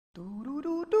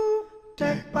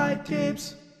Byte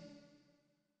Tips.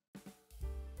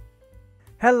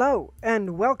 Hello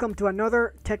and welcome to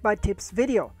another Tech Byte Tips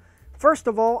video. First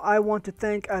of all, I want to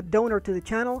thank a donor to the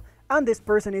channel, and this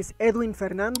person is Edwin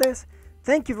Fernandez.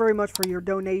 Thank you very much for your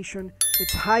donation.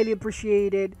 It's highly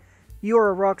appreciated.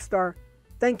 You're a rock star.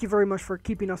 Thank you very much for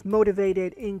keeping us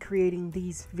motivated in creating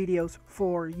these videos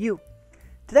for you.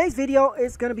 Today's video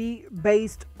is going to be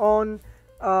based on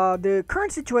the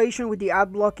current situation with the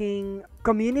ad blocking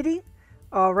community.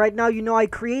 Right now, you know, I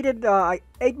created 8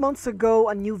 months ago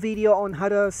a new video on how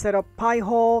to set up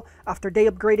Pi-hole after they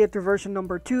upgraded to version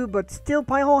number 2, but still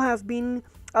Pi-hole has been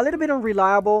a little bit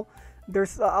unreliable.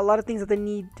 There's a lot of things that they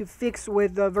need to fix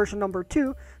with version number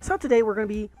 2. So today we're going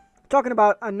to be talking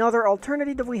about another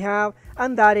alternative that we have,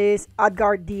 and that is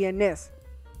AdGuard DNS.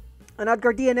 And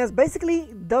AdGuard DNS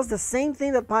basically does the same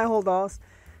thing that Pi-hole does,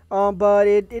 but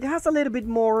it has a little bit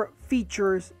more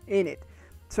features in it.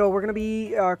 So we're going to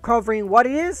be covering what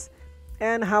it is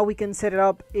and how we can set it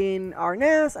up in our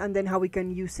NAS, and then how we can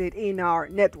use it in our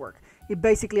network. It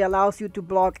basically allows you to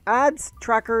block ads,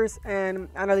 trackers,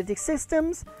 and analytics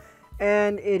systems,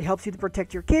 and it helps you to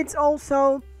protect your kids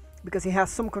also, because it has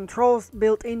some controls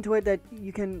built into it that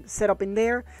you can set up in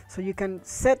there. So you can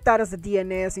set that as a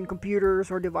DNS in computers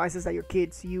or devices that your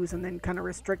kids use, and then kind of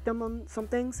restrict them on some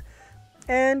things.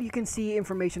 And you can see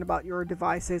information about your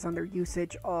devices and their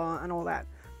usage and all that.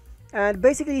 And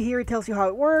basically here it tells you how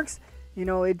it works. You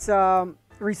know, it's a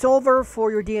resolver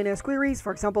for your DNS queries.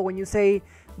 For example, when you say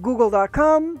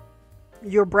google.com,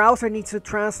 your browser needs to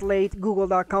translate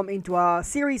google.com into a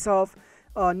series of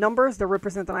numbers that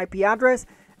represent an IP address,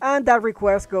 and that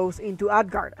request goes into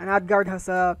AdGuard. And AdGuard has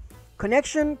a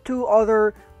connection to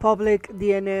other public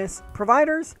DNS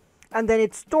providers, and then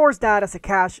it stores that as a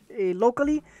cache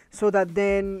locally, so that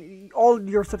then all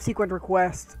your subsequent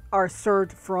requests are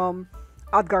served from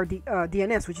AdGuard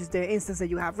DNS, which is the instance that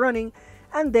you have running.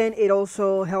 And then it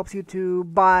also helps you to,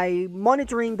 by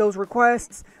monitoring those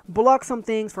requests, block some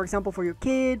things, for example, for your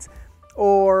kids,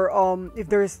 or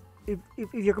if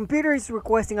your computer is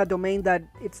requesting a domain that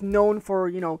it's known for,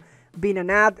 you know, being an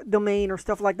ad domain or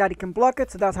stuff like that, it can block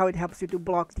it. So that's how it helps you to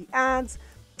block the ads.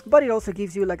 But it also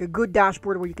gives you like a good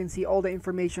dashboard where you can see all the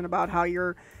information about how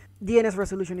your DNS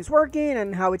resolution is working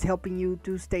and how it's helping you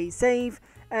to stay safe,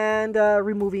 and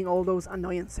removing all those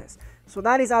annoyances. So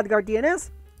that is AdGuard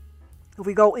DNS. If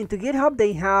we go into GitHub,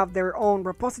 they have their own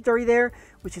repository there,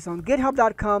 which is on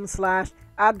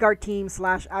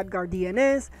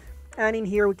github.com/AdGuardTeam/AdGuardDNS. And in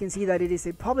here we can see that it is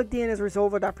a public DNS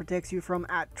resolver that protects you from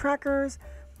ad trackers.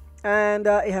 And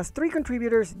it has 3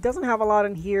 contributors. It doesn't have a lot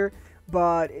in here,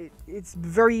 but it's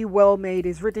very well made.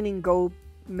 It's written in Go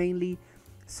mainly.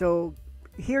 So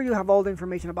here you have all the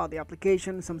information about the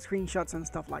application, some screenshots and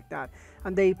stuff like that.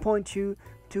 And they point you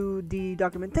to the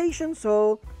documentation,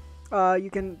 so you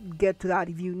can get to that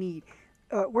if you need.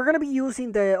 We're going to be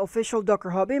using the official Docker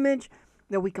Hub image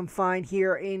that we can find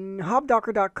here in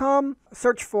hubdocker.com.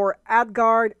 Search for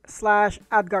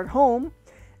AdGuard/AdGuard Home.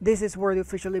 This is where the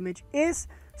official image is.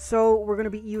 So we're going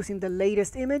to be using the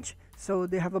latest image. So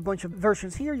they have a bunch of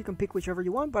versions here. You can pick whichever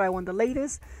you want, but I want the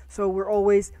latest. So we're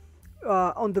always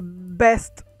on the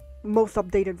best, most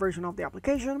updated version of the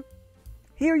application.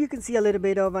 Here you can see a little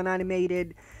bit of an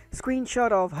animated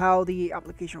screenshot of how the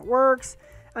application works,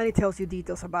 and it tells you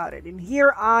details about it. And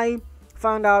here I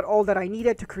found out all that I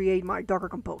needed to create my Docker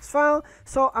Compose file.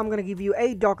 So I'm going to give you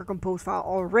a Docker Compose file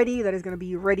already that is going to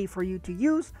be ready for you to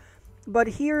use. But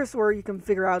here's where you can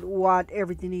figure out what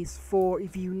everything is for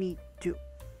if you need to.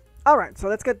 Alright, so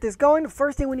let's get this going. The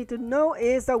first thing we need to know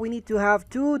is that we need to have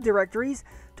 2 directories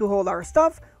to hold our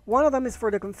stuff. One of them is for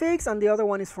the configs, and the other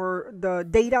one is for the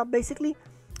data, basically.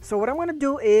 So what I'm going to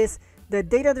do is the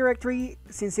data directory,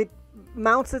 since it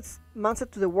mounts it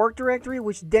to the work directory,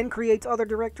 which then creates other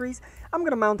directories, I'm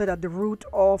going to mount it at the root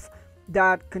of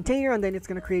that container, and then it's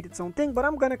going to create its own thing. But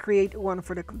I'm going to create one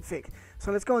for the config.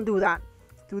 So let's go and do that.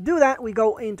 To do that, we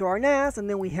go into our NAS, and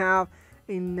then we have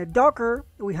in the Docker,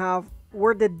 we have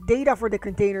where the data for the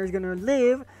container is going to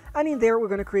live, and in there we're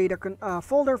going to create a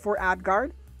folder for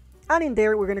AdGuard, and in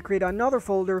there we're going to create another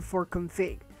folder for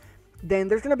config. Then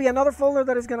there's going to be another folder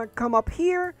that is going to come up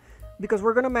here, because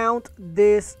we're going to mount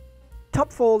this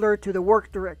top folder to the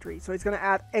work directory, so it's going to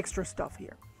add extra stuff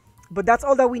here. But that's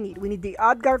all that we need. We need the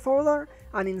AdGuard folder,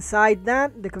 and inside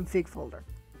that the config folder.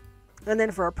 And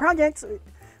then for our projects,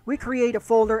 we create a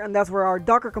folder, and that's where our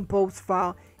Docker Compose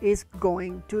file is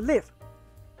going to live.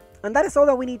 And that is all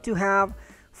that we need to have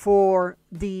for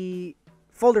the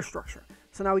folder structure.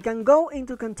 So now we can go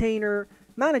into Container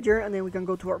Manager, and then we can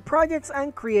go to our projects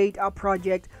and create a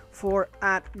project for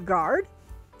AdGuard.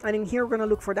 And in here, we're going to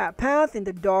look for that path in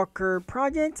the Docker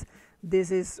project.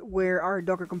 this is where our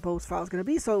Docker Compose file is going to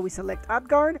be. So we select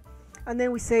AdGuard, and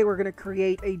then we say we're going to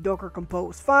create a Docker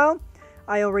Compose file.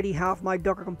 I already have my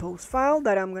Docker Compose file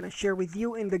that I'm going to share with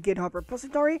you in the GitHub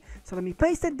repository. So let me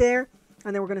paste it there,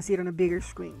 and then we're going to see it on a bigger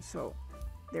screen. So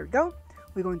there we go.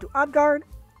 We're going to AdGuard,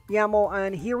 YAML,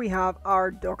 and here we have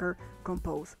our Docker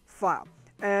Compose file.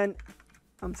 And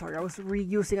I'm sorry, I was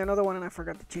reusing another one and I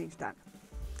forgot to change that.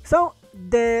 So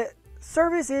the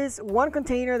service is one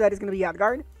container that is going to be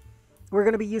AdGuard. We're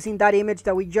going to be using that image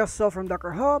that we just saw from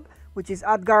Docker Hub, which is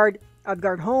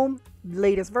AdGuard Home,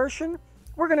 latest version.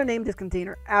 We're going to name this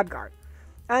container AdGuard.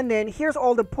 And then here's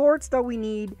all the ports that we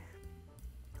need,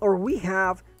 or we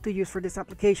have to use for this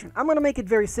application. I'm going to make it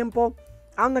very simple.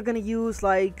 I'm not going to use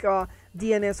like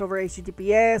DNS over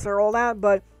HTTPS or all that,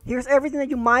 but here's everything that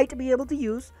you might be able to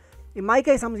use. In my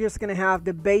case, I'm just going to have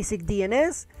the basic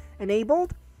DNS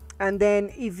enabled. And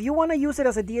then if you want to use it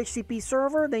as a DHCP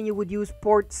server, then you would use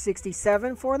port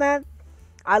 67 for that.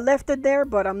 I left it there,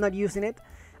 but I'm not using it.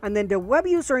 And then the web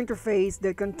user interface,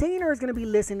 the container is going to be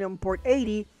listening on port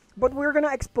 80, but we're going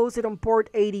to expose it on port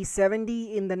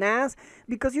 8070 in the NAS,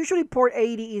 because usually port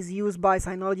 80 is used by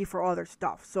Synology for other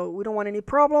stuff. So we don't want any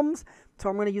problems, so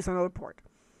I'm going to use another port.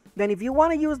 Then if you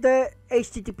want to use the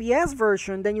HTTPS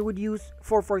version, then you would use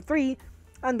 443,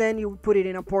 and then you would put it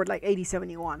in a port like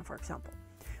 8071, for example.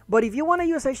 But if you want to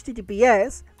use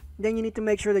HTTPS, then you need to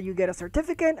make sure that you get a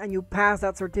certificate and you pass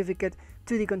that certificate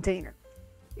to the container.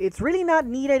 It's really not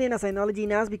needed in a Synology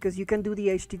NAS because you can do the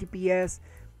HTTPS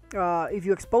if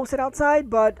you expose it outside,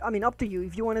 but I mean, up to you.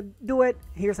 If you want to do it,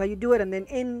 here's how you do it, and then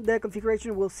in the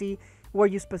configuration we'll see where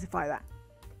you specify that.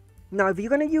 Now if you're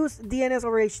going to use DNS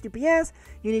over HTTPS,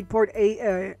 you need port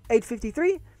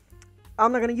 853.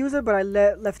 I'm not going to use it, but I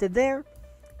left it there.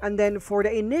 And then for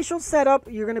the initial setup,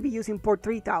 you're going to be using port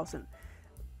 3000.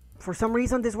 For some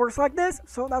reason this works like this,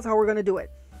 so that's how we're going to do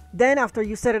it. Then after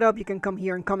you set it up, you can come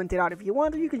here and comment it out if you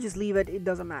want, or you can just leave it, it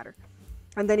doesn't matter.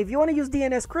 And then if you want to use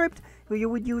DNS script, you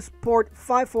would use port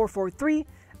 5443.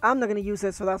 I'm not going to use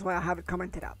it, so that's why I have it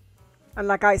commented out. And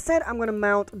like I said, I'm going to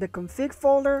mount the config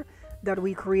folder that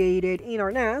we created in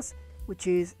our NAS, which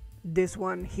is this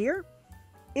one here,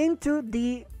 into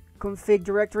the config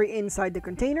directory inside the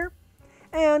container.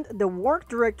 And the work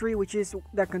directory, which is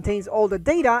that contains all the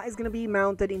data, is going to be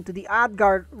mounted into the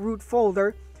AdGuard root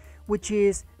folder, which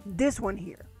is this one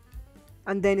here.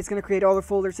 And then it's going to create all the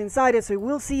folders inside it, so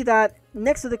we'll see that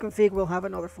next to the config we'll have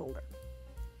another folder.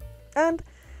 And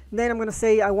then I'm going to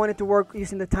say I want it to work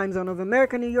using the time zone of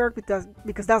America, New York,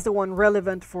 because that's the one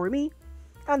relevant for me.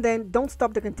 And then don't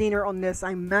stop the container unless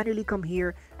I manually come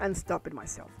here and stop it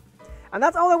myself. And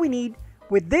that's all that we need.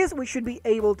 With this, we should be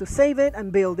able to save it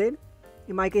and build it.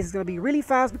 In my case, it's going to be really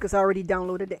fast because I already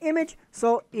downloaded the image,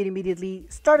 so it immediately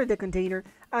started the container.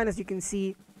 And as you can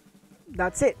see,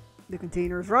 that's it. The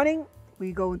container is running.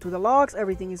 We go into the logs,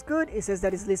 everything is good. It says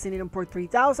that it's listening on port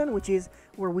 3000, which is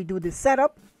where we do the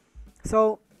setup.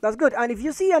 So that's good. And if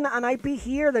you see an IP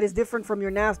here that is different from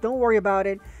your NAS, don't worry about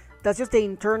it. That's just the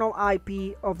internal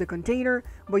IP of the container,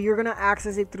 but you're going to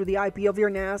access it through the IP of your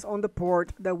NAS on the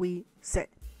port that we set.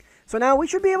 So now we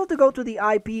should be able to go to the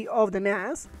IP of the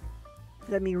NAS.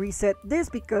 Let me reset this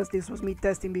because this was me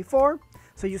testing before.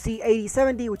 So you see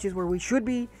 8070, which is where we should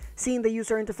be seeing the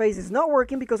user interface, is not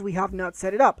working because we have not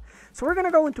set it up. So we're going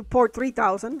to go into port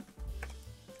 3000,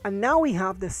 and now we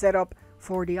have the setup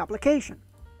for the application.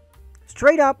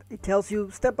 Straight up, it tells you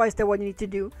step by step what you need to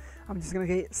do. I'm just going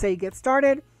to say get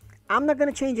started. I'm not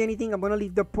going to change anything. I'm going to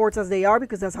leave the ports as they are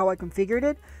because that's how I configured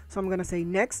it. So I'm going to say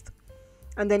next.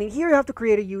 And then in here you have to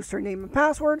create a username and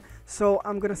password. So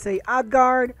I'm going to say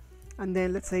AdGuard, and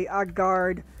then let's say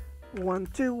AdGuard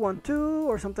 1212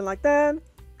 or something like that.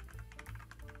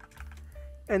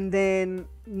 And then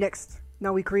next.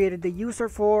 Now we created the user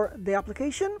for the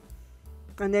application.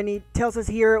 And then it tells us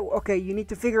here, okay, you need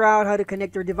to figure out how to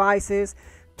connect your devices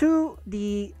to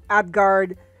the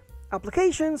AdGuard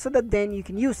application so that then you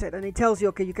can use it. And it tells you,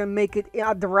 okay, you can make it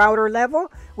at the router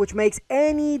level, which makes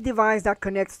any device that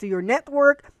connects to your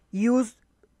network use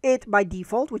it by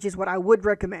default, which is what I would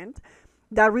recommend.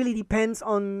 That really depends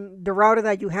on the router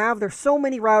that you have. There's so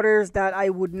many routers that I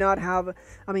would not have.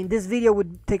 I mean, this video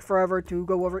would take forever to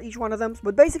go over each one of them.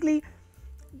 But basically,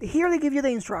 here they give you the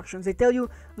instructions. They tell you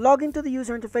log into the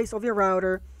user interface of your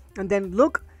router and then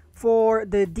look for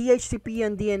the DHCP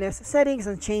and DNS settings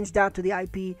and change that to the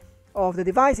IP of the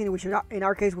device, in which in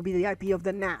our case would be the IP of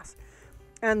the NAS.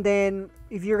 And then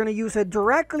if you're going to use it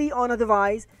directly on a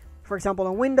device, for example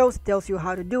on Windows, it tells you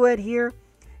how to do it here.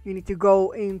 You need to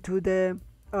go into the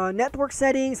network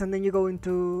settings, and then you go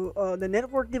into the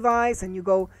network device, and you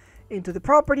go into the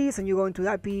properties, and you go into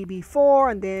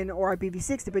IPv4 and then or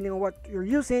IPv6 depending on what you're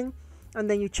using, and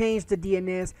then you change the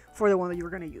DNS for the one that you're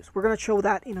going to use. We're going to show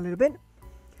that in a little bit.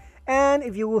 And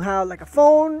if you have like a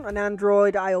phone, an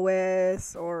Android,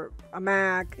 iOS, or a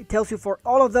Mac, it tells you for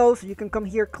all of those. So you can come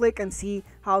here, click, and see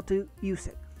how to use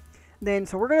it. Then,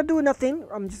 so we're going to do nothing.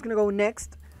 I'm just going to go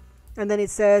next. And then it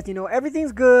says, you know,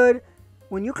 everything's good.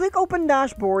 When you click open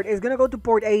dashboard, it's going to go to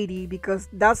port 80 because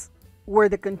that's where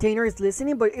the container is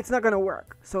listening, but it's not going to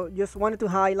work. So just wanted to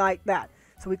highlight that.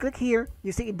 So we click here.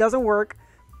 You see it doesn't work.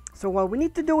 So what we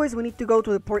need to do is we need to go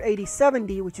to the port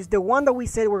 8070, which is the one that we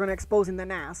said we're going to expose in the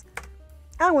NAS.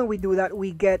 And when we do that,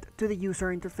 we get to the user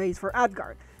interface for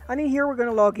AdGuard. And in here, we're going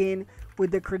to log in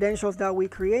with the credentials that we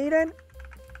created.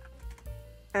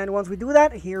 And once we do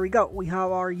that, here we go. We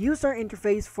have our user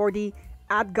interface for the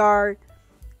AdGuard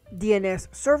DNS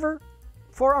server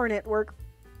for our network.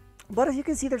 But as you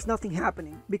can see, there's nothing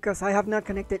happening because I have not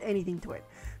connected anything to it.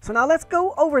 So now let's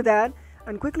go over that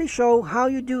and quickly show how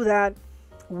you do that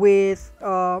with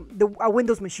a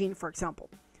Windows machine, for example.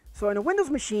 So in a Windows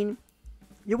machine,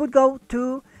 you would go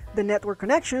to the network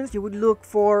connections. You would look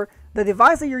for the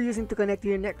device that you're using to connect to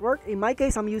your network. In my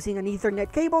case, I'm using an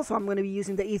Ethernet cable, so I'm going to be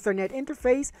using the Ethernet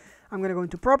interface. I'm going to go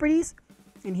into properties.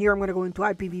 In here, I'm going to go into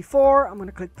IPv4. I'm going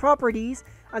to click properties.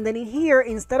 And then in here,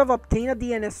 instead of obtain a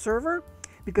DNS server,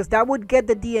 because that would get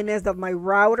the DNS that my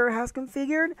router has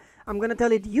configured, I'm going to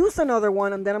tell it use another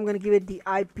one, and then I'm going to give it the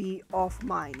IP of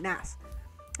my NAS.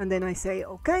 And then I say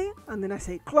OK, and then I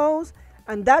say close,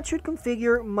 and that should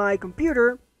configure my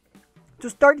computer to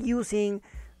start using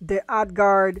the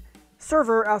AdGuard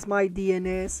server as my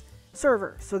DNS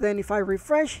server. So then if I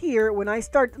refresh here, when I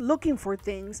start looking for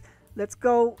things, let's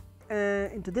go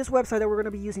into this website that we're going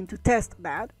to be using to test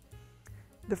that.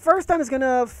 The first time it's going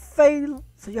to fail,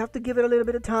 so you have to give it a little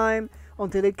bit of time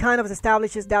until it kind of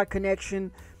establishes that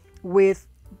connection with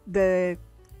the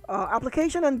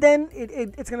application, and then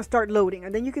it's going to start loading.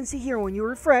 And then you can see here when you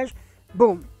refresh,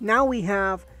 boom, now we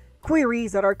have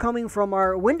queries that are coming from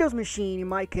our Windows machine, in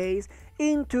my case,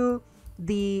 into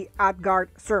the AdGuard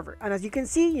server. And as you can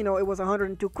see, you know, it was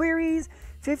 102 queries,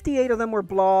 58 of them were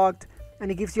blocked, and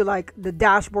it gives you like the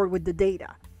dashboard with the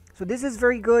data. So this is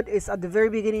very good. It's at the very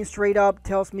beginning, straight up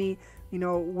tells me, you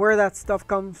know, where that stuff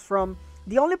comes from.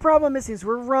 The only problem is since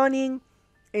we're running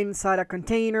inside a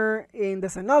container in the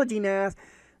Synology NAS,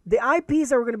 the IPs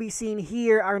that we're going to be seeing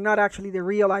here are not actually the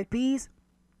real IPs.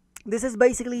 This is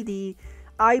basically the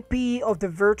IP of the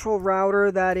virtual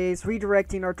router that is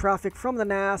redirecting our traffic from the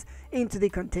NAS into the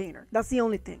container. That's the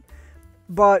only thing.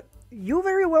 But you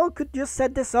very well could just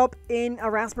set this up in a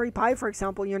Raspberry Pi, for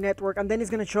example, in your network, and then it's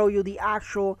going to show you the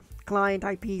actual client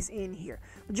IPs in here.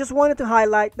 Just wanted to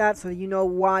highlight that so you know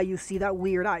why you see that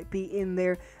weird IP in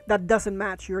there that doesn't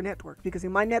match your network, because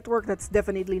in my network, that's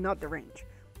definitely not the range.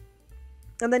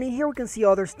 And then in here we can see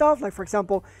other stuff, like for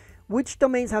example, which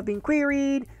domains have been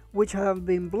queried, which have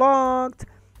been blocked,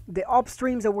 the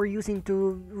upstreams that we're using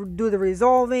to do the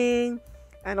resolving,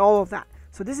 and all of that.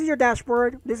 So this is your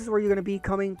dashboard. This is where you're going to be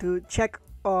coming to check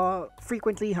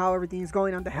frequently how everything is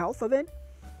going on, the health of it.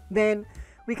 Then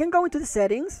we can go into the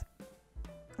settings.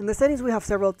 In the settings, we have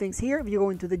several things here. If you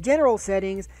go into the general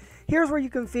settings, here's where you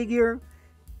configure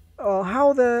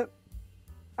how the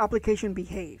application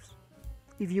behaves.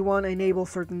 If you want to enable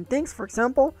certain things, for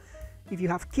example, if you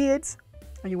have kids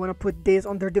and you want to put this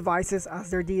on their devices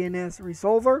as their DNS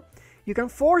resolver, you can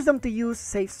force them to use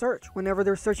safe search whenever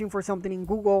they're searching for something in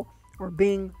Google or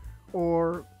Bing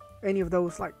or any of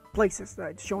those like places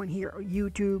that it's showing here, or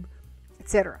YouTube,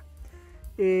 etc.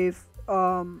 If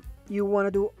you want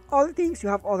to do other things, you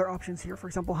have other options here. For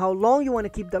example, how long you want to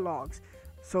keep the logs.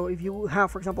 So if you have,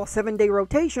 for example, a 7-day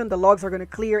rotation, the logs are going to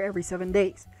clear every 7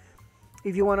 days.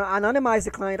 If you want to anonymize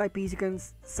the client IPs, you can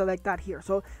select that here.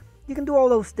 So you can do all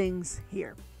those things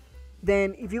here.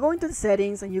 Then if you go into the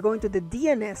settings and you go into the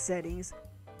DNS settings,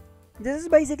 this is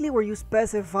basically where you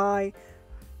specify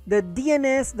the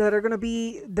DNS that are going to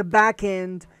be the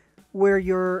backend where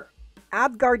your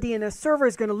AdGuard DNS server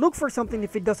is going to look for something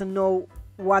if it doesn't know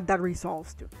what that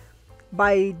resolves to.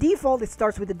 By default, it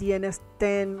starts with the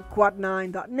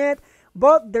DNS10quad9.net,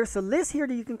 but there's a list here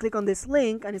that you can click on this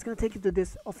link and it's going to take you to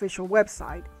this official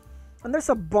website. And there's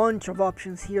a bunch of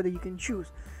options here that you can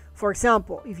choose. For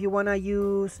example, if you want to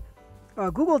use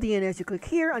Google DNS, you click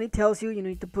here and it tells you you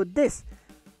need to put this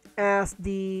as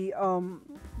the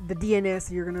DNS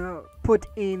you're going to put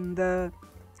in the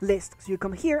list. So you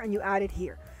come here and you add it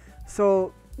here.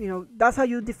 So, you know, that's how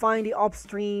you define the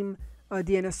upstream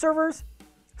DNS servers.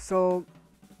 So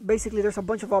basically there's a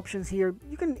bunch of options here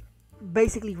you can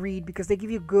basically read because they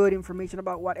give you good information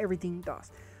about what everything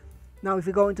does. Now if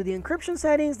we go into the encryption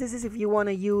settings, this is if you want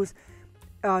to use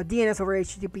DNS over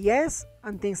HTTPS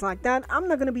and things like that. I'm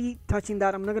not going to be touching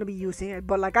that. I'm not going to be using it.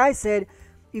 But like I said,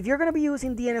 if you're going to be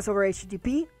using DNS over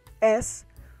HTTPS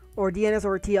or DNS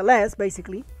over TLS,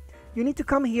 basically, you need to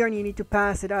come here and you need to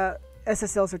pass it a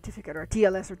SSL certificate or a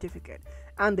TLS certificate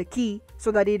and the key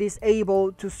so that it is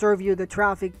able to serve you the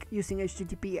traffic using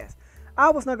HTTPS. I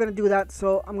was not going to do that,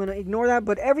 so I'm going to ignore that,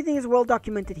 but everything is well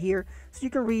documented here so you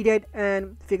can read it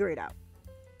and figure it out.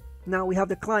 Now we have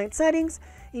the client settings.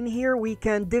 In here we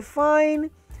can define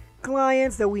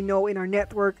clients that we know in our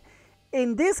network.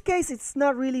 In this case, it's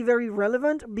not really very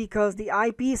relevant because the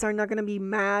IPs are not going to be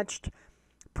matched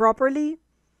properly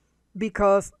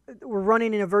because we're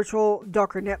running in a virtual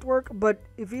Docker network. But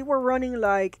if we were running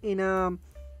like in a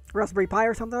Raspberry Pi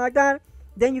or something like that,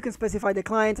 then you can specify the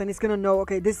clients and it's going to know,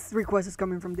 okay, this request is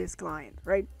coming from this client,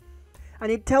 right?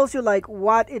 And it tells you like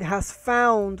what it has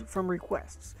found from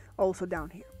requests also down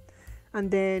here. And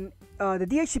then the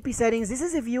DHCP settings, this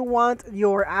is if you want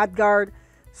your AdGuard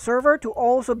server to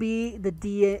also be the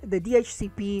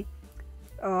DHCP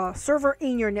server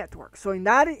in your network. So in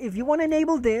that, if you want to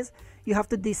enable this, you have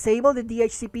to disable the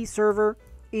DHCP server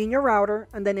in your router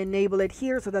and then enable it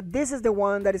here so that this is the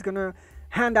one that is going to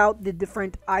hand out the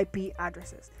different IP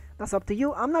addresses. That's up to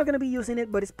you. I'm not going to be using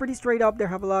it, but it's pretty straight up. They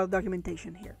have a lot of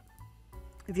documentation here.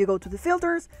 If you go to the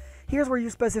filters, here's where you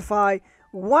specify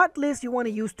what list you want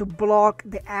to use to block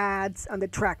the ads and the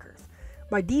trackers.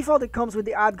 By default, it comes with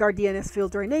the AdGuard DNS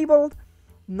filter enabled,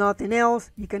 nothing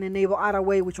else. You can enable add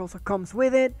away, which also comes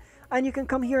with it. And you can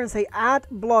come here and say add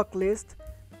block list,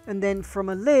 and then from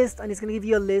a list, and it's going to give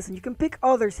you a list, and you can pick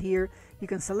others here. You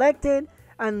can select it,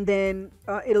 and then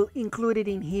it'll include it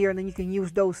in here, and then you can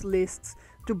use those lists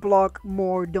to block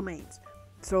more domains.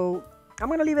 So I'm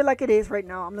going to leave it like it is right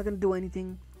now. I'm not going to do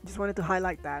anything. Just wanted to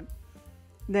highlight that.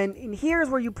 Then in here is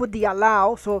where you put the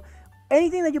allow. So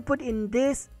anything that you put in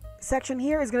this section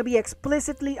here is going to be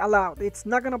explicitly allowed. It's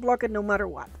not going to block it no matter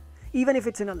what, even if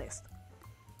it's in a list.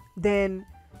 Then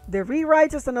the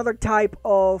rewrites is another type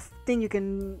of thing you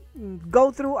can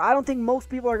go through. I don't think most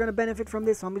people are going to benefit from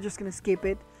this, so I'm just going to skip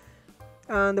it.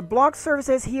 And the block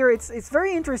services here, it's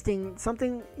very interesting.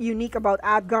 Something unique about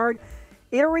AdGuard.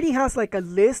 It already has like a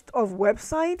list of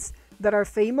websites that are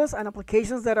famous and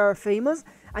applications that are famous,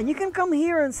 and you can come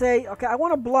here and say, okay, I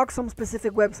want to block some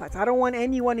specific websites. I don't want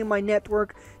anyone in my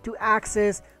network to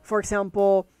access, for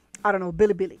example, I don't know,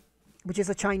 Bilibili, which is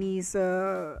a Chinese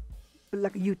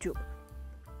like YouTube.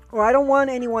 Or I don't want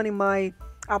anyone in my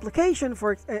application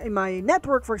in my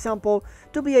network, for example,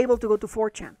 to be able to go to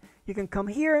 4chan. You can come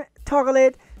here, toggle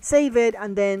it, save it,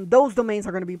 and then those domains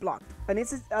are going to be blocked. And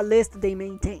it's a list they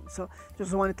maintain. So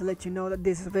just wanted to let you know that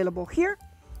this is available here.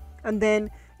 And then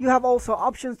you have also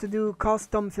options to do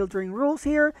custom filtering rules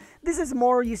here. This is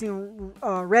more using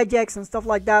regex and stuff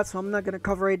like that, so I'm not going to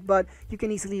cover it, but you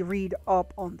can easily read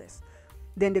up on this.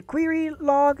 Then the query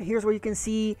log, here's where you can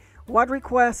see what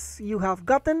requests you have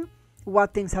gotten,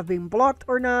 what things have been blocked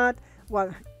or not,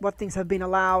 what things have been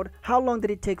allowed, how long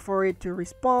did it take for it to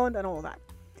respond, and all that.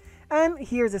 And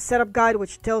here's a setup guide,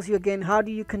 which tells you again how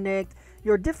do you connect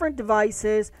your different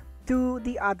devices to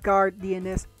the AdGuard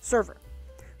DNS server.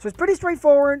 So it's pretty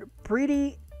straightforward,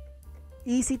 pretty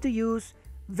easy to use,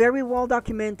 very well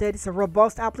documented. It's a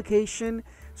robust application.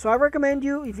 So I recommend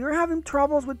you, if you're having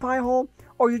troubles with Pi-hole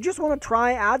or you just want to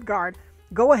try AdGuard,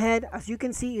 go ahead. As you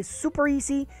can see, it's super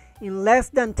easy. In less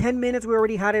than 10 minutes, we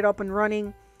already had it up and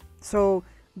running. So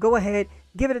go ahead,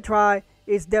 give it a try.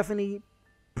 It's definitely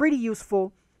pretty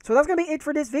useful. So that's going to be it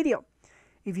for this video.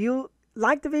 If you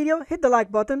like the video, hit the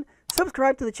like button.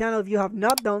 Subscribe to the channel if you have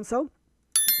not done so.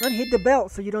 And hit the bell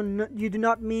so you do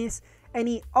not miss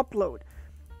any upload.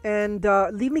 And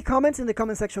leave me comments in the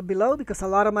comment section below, because a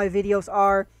lot of my videos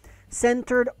are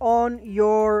centered on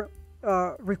your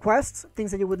requests, things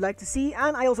that you would like to see.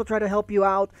 And I also try to help you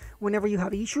out whenever you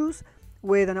have issues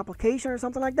with an application or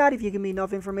something like that. If you give me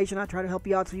enough information, I try to help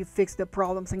you out so you fix the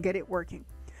problems and get it working.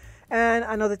 And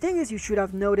another thing is, you should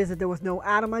have noticed that there was no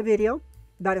ad on my video.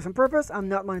 That is on purpose. I'm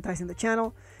not monetizing the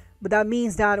channel. But that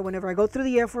means that whenever I go through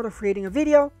the effort of creating a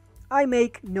video, I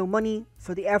make no money.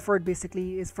 So the effort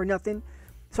basically is for nothing.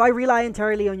 So I rely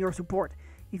entirely on your support.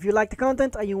 If you like the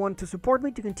content and you want to support me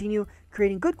to continue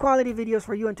creating good quality videos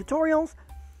for you and tutorials,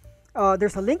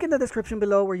 there's a link in the description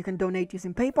below where you can donate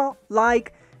using PayPal,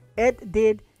 like Ed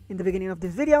did in the beginning of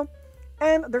this video.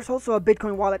 And there's also a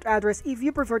Bitcoin wallet address if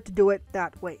you prefer to do it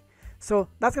that way. So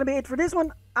that's going to be it for this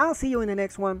one. I'll see you in the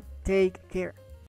next one. Take care.